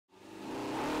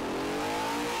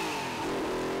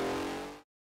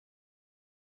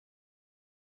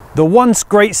The once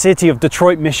great city of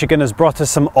Detroit, Michigan has brought us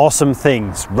some awesome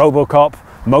things. RoboCop,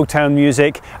 Motown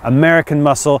music, American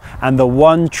muscle, and the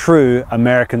one true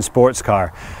American sports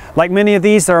car. Like many of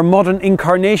these, there are modern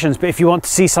incarnations, but if you want to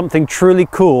see something truly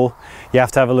cool, you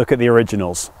have to have a look at the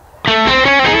originals.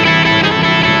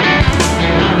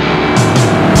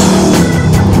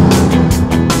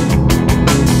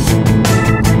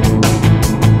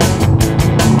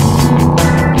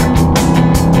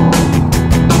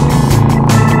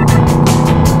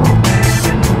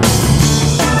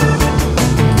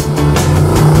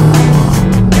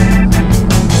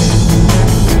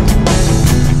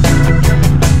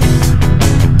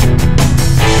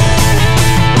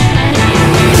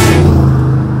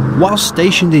 While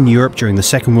stationed in Europe during the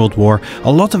Second World War,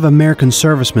 a lot of American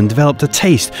servicemen developed a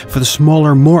taste for the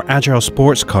smaller, more agile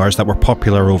sports cars that were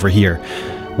popular over here.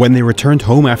 When they returned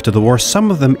home after the war,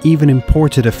 some of them even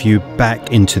imported a few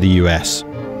back into the US.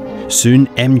 Soon,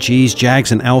 MGs,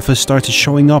 Jags and Alphas started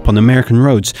showing up on American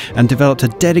roads and developed a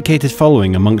dedicated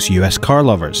following amongst US car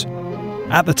lovers.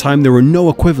 At the time, there were no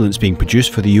equivalents being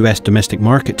produced for the US domestic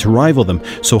market to rival them,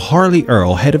 so Harley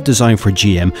Earl, head of design for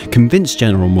GM, convinced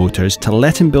General Motors to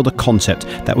let him build a concept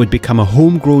that would become a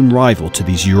homegrown rival to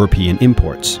these European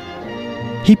imports.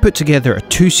 He put together a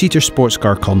two-seater sports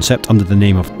car concept under the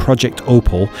name of Project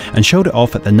Opal and showed it off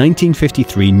at the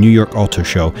 1953 New York Auto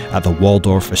Show at the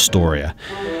Waldorf Astoria.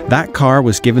 That car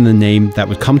was given the name that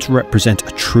would come to represent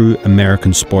a true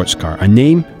American sports car, a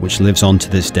name which lives on to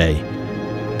this day: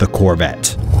 the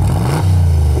Corvette.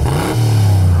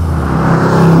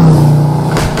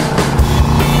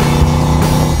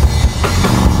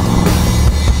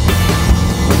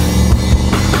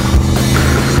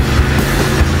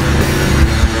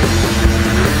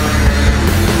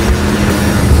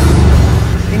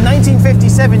 In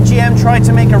 1957, GM tried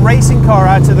to make a racing car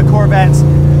out of the Corvette.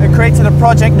 It created a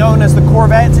project known as the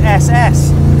Corvette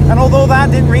SS. And although that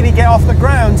didn't really get off the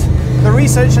ground, the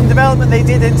research and development they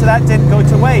did into that didn't go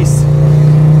to waste.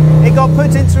 It got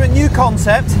put into a new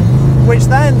concept, which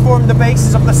then formed the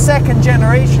basis of the second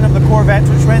generation of the Corvette,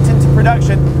 which went into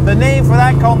production. The name for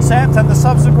that concept and the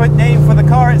subsequent name for the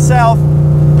car itself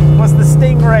was the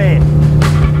Stingray.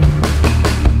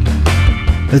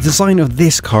 The design of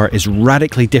this car is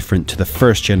radically different to the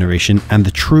first generation and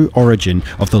the true origin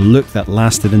of the look that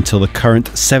lasted until the current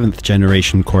 7th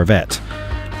generation Corvette.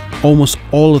 Almost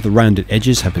all of the rounded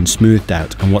edges have been smoothed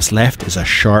out, and what's left is a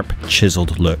sharp,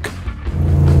 chiseled look.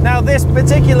 Now this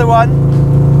particular one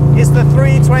is the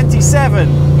 327,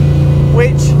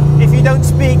 which, if you don't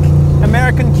speak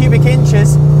American cubic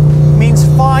inches, means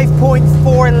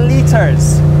 5.4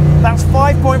 litres. That's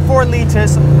 5.4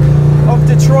 litres of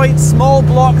Detroit small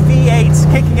block V8s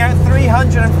kicking out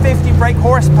 350 brake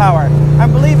horsepower.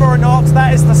 And believe it or not,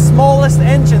 that is the smallest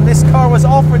engine this car was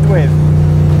offered with.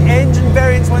 Engine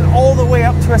variants went all the way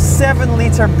up to a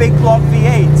 7-litre big block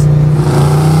V8.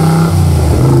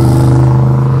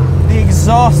 The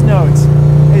exhaust note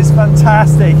is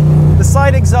fantastic. The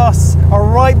side exhausts are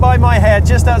right by my head,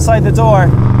 just outside the door.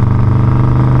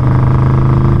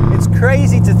 It's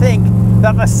crazy to think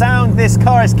that the sound this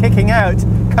car is kicking out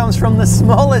comes from the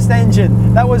smallest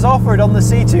engine that was offered on the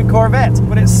C2 Corvette,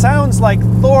 but it sounds like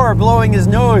Thor blowing his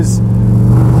nose.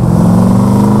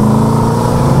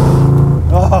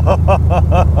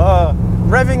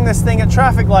 Revving this thing at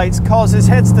traffic lights causes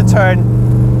heads to turn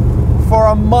for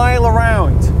a mile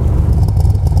around.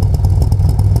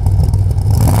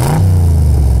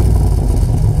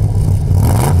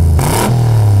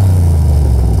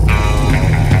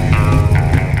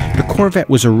 The Corvette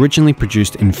was originally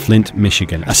produced in Flint,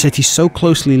 Michigan, a city so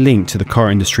closely linked to the car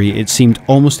industry it seemed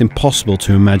almost impossible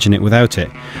to imagine it without it.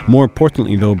 More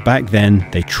importantly though, back then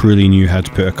they truly knew how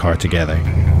to put a car together.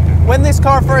 When this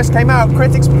car first came out,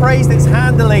 critics praised its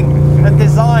handling and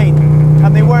design,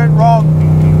 and they weren't wrong.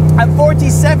 At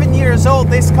 47 years old,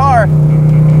 this car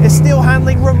is still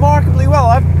handling remarkably well.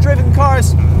 I've driven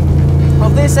cars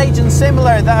of this age and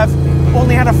similar that have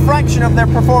only had a fraction of their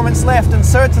performance left, and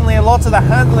certainly a lot of the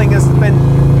handling has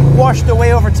been washed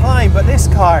away over time, but this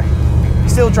car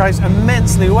still drives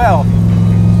immensely well.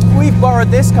 We've borrowed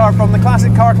this car from the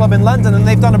Classic Car Club in London, and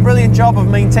they've done a brilliant job of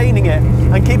maintaining it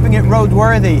and keeping it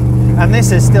roadworthy, and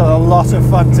this is still a lot of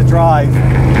fun to drive.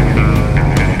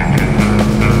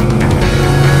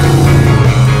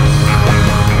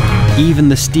 Even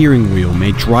the steering wheel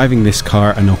made driving this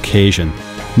car an occasion.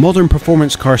 Modern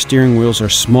performance car steering wheels are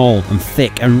small and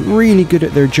thick and really good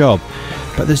at their job,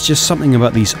 but there's just something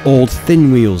about these old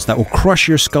thin wheels that will crush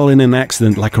your skull in an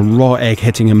accident like a raw egg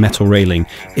hitting a metal railing.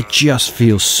 It just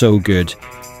feels so good.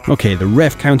 Okay, the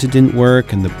rev counter didn't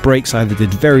work, and the brakes either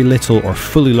did very little or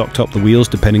fully locked up the wheels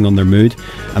depending on their mood,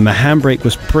 and the handbrake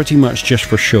was pretty much just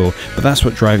for show, but that's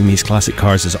what driving these classic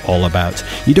cars is all about.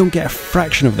 You don't get a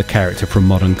fraction of the character from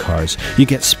modern cars. You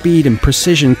get speed and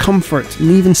precision, comfort, and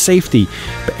even safety,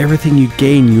 but everything you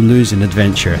gain you lose in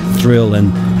adventure, thrill,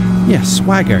 and, yeah,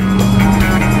 swagger.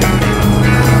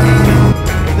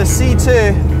 The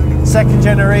C2 second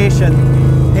generation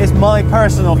is my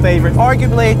personal favourite.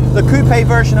 Arguably, the coupe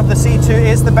version of the C2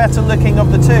 is the better looking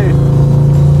of the two.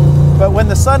 But when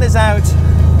the sun is out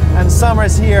and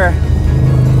summer's here,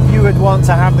 you would want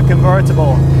to have the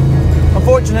convertible.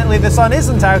 Unfortunately, the sun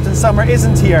isn't out and summer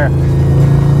isn't here.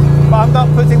 But I'm not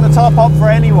putting the top up for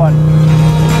anyone.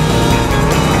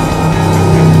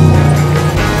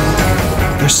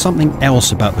 There's something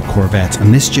else about the Corvette,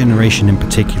 and this generation in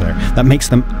particular, that makes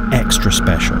them extra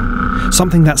special.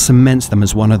 Something that cements them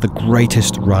as one of the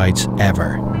greatest rides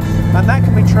ever. And that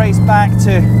can be traced back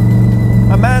to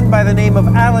a man by the name of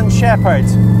Alan Shepard,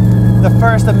 the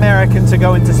first American to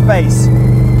go into space.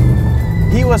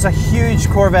 He was a huge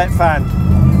Corvette fan,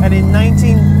 and in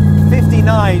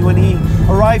 1959, when he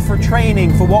arrived for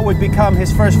training for what would become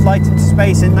his first flight into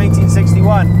space in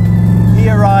 1961, he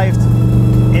arrived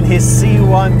in his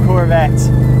C1 Corvette.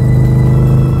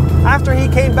 After he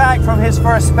came back from his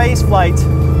first space flight,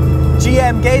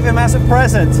 GM gave him as a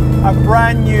present a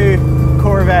brand new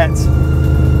Corvette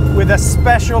with a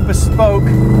special bespoke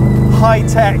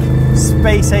high-tech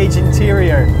space-age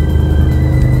interior.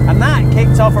 And that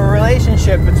kicked off a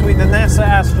relationship between the NASA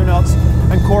astronauts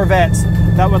and Corvettes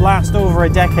that would last over a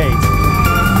decade.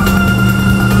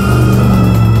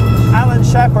 Alan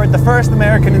Shepard, the first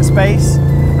American in space,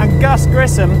 and Gus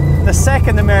Grissom, the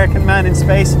second American man in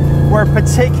space, were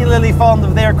particularly fond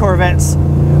of their Corvettes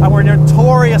and were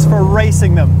notorious for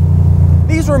racing them.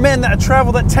 These were men that had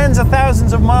travelled at tens of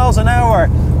thousands of miles an hour,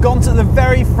 gone to the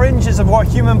very fringes of what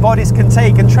human bodies can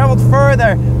take, and travelled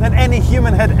further than any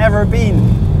human had ever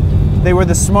been. They were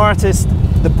the smartest,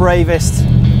 the bravest,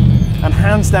 and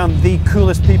hands down the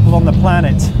coolest people on the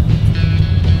planet.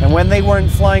 And when they weren't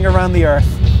flying around the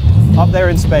Earth, up there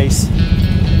in space,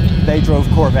 they drove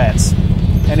Corvettes.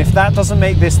 And if that doesn't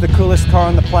make this the coolest car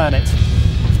on the planet,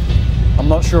 I'm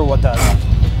not sure what does.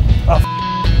 Oh,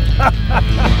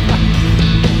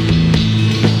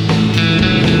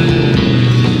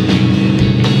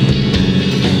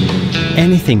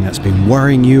 Anything that's been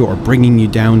worrying you or bringing you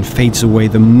down fades away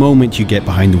the moment you get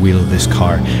behind the wheel of this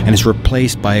car, and is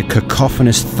replaced by a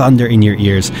cacophonous thunder in your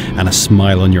ears and a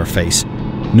smile on your face.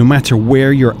 No matter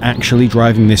where you're actually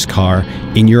driving this car,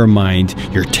 in your mind,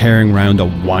 you're tearing round a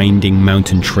winding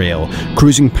mountain trail,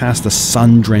 cruising past a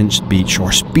sun-drenched beach,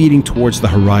 or speeding towards the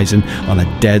horizon on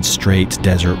a dead straight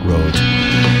desert road.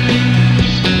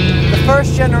 the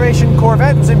first generation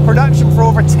Corvette was in production for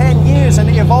over 10 years and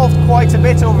it evolved quite a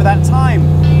bit over that time.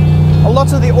 A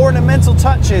lot of the ornamental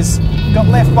touches got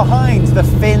left behind, the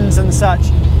fins and such.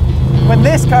 When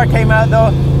this car came out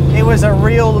though, it was a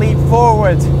real leap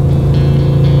forward.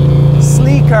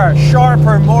 Sleeker,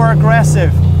 sharper, more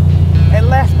aggressive. It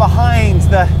left behind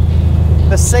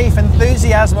the safe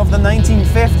enthusiasm of the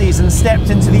 1950s and stepped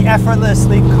into the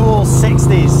effortlessly cool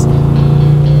 60s.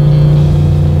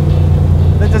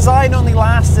 The design only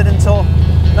lasted until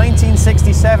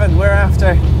 1967,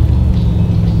 whereafter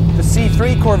the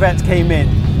C3 Corvette came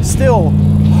in. Still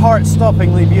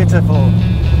heart-stoppingly beautiful,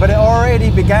 but it already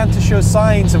began to show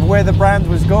signs of where the brand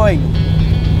was going.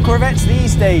 Corvettes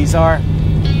these days are,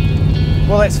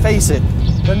 well, let's face it,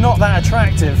 they're not that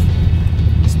attractive,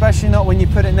 especially not when you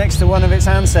put it next to one of its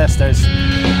ancestors.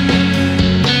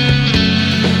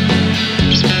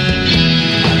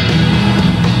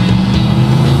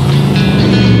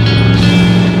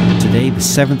 Today, the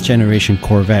 7th generation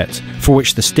Corvette, for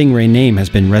which the Stingray name has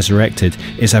been resurrected,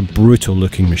 is a brutal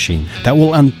looking machine that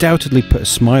will undoubtedly put a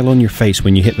smile on your face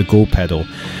when you hit the go pedal,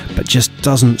 but just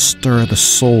doesn't stir the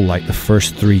soul like the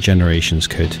first 3 generations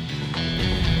could.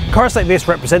 Cars like this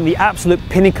represent the absolute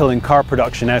pinnacle in car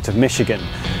production out of Michigan.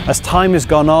 As time has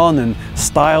gone on and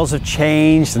styles have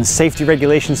changed and safety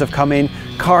regulations have come in,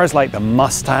 cars like the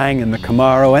Mustang and the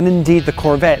Camaro and indeed the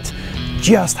Corvette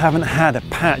just haven't had a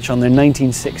patch on their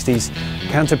 1960s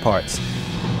counterparts.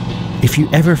 If you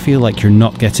ever feel like you're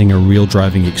not getting a real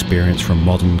driving experience from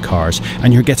modern cars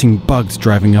and you're getting bugged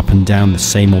driving up and down the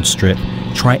same old strip,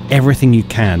 try everything you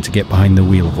can to get behind the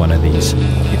wheel of one of these.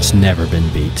 It's never been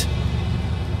beat.